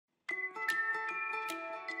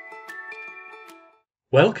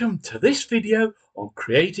Welcome to this video on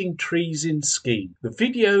creating trees in Scheme. The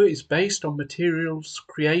video is based on materials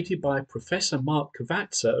created by Professor Mark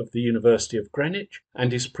Cavazza of the University of Greenwich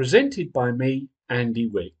and is presented by me, Andy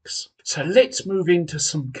Wicks. So let's move into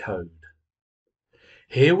some code.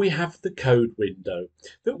 Here we have the code window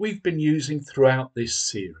that we've been using throughout this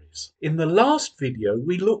series. In the last video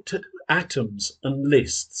we looked at atoms and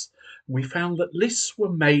lists. We found that lists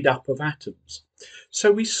were made up of atoms.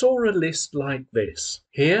 So we saw a list like this.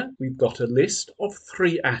 Here we've got a list of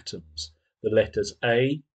 3 atoms, the letters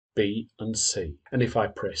A, B and C. And if I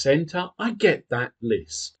press enter, I get that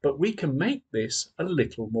list. But we can make this a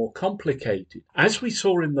little more complicated. As we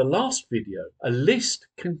saw in the last video, a list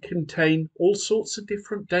can contain all sorts of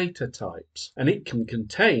different data types, and it can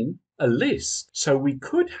contain a list. So we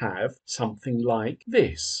could have something like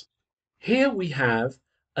this. Here we have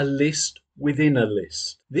a list within a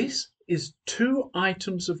list. This is 2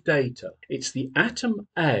 items of data. It's the atom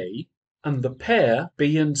A and the pair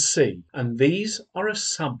B and C, and these are a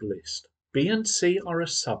sublist. B and C are a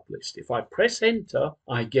sublist. If I press enter,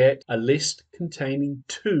 I get a list containing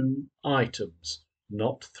 2 items,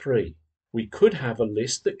 not 3. We could have a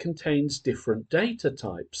list that contains different data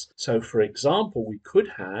types. So for example, we could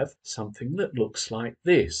have something that looks like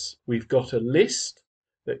this. We've got a list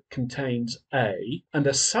that contains A and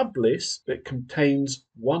a sublist that contains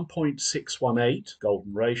 1.618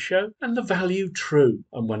 golden ratio and the value true.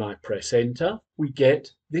 And when I press enter, we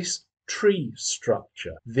get this tree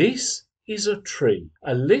structure. This is a tree.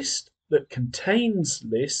 A list that contains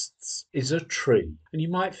lists is a tree. And you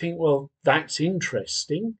might think, well, that's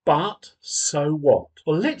interesting, but so what?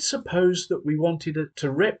 Well, let's suppose that we wanted it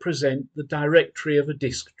to represent the directory of a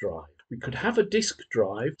disk drive. We could have a disk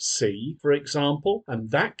drive, C, for example,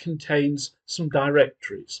 and that contains some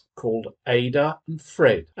directories called Ada and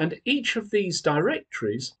Fred. And each of these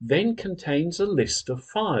directories then contains a list of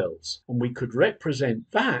files. And we could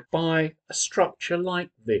represent that by a structure like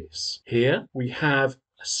this. Here we have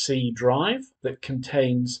a C drive that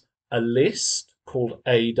contains a list called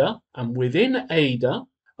Ada, and within Ada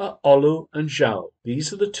are Olu and Zhao.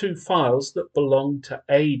 These are the 2 files that belong to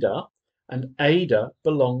Ada, and Ada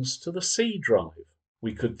belongs to the C drive.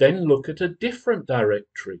 We could then look at a different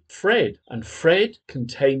directory, Fred, and Fred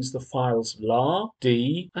contains the files La,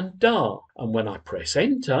 D and Da. And when I press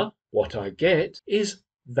enter, what I get is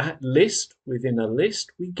that list within a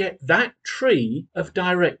list. We get that tree of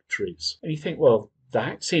directories. And you think, well,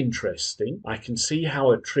 that's interesting. I can see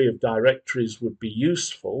how a tree of directories would be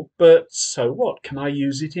useful, but so what? Can I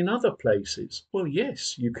use it in other places? Well,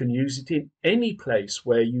 yes, you can use it in any place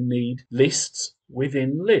where you need lists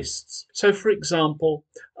within lists. So, for example,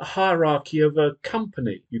 a hierarchy of a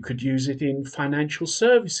company. You could use it in financial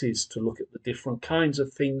services to look at the different kinds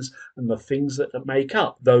of things and the things that make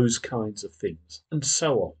up those kinds of things, and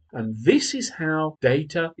so on. And this is how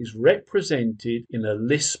data is represented in a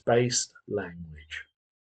LISP-based language.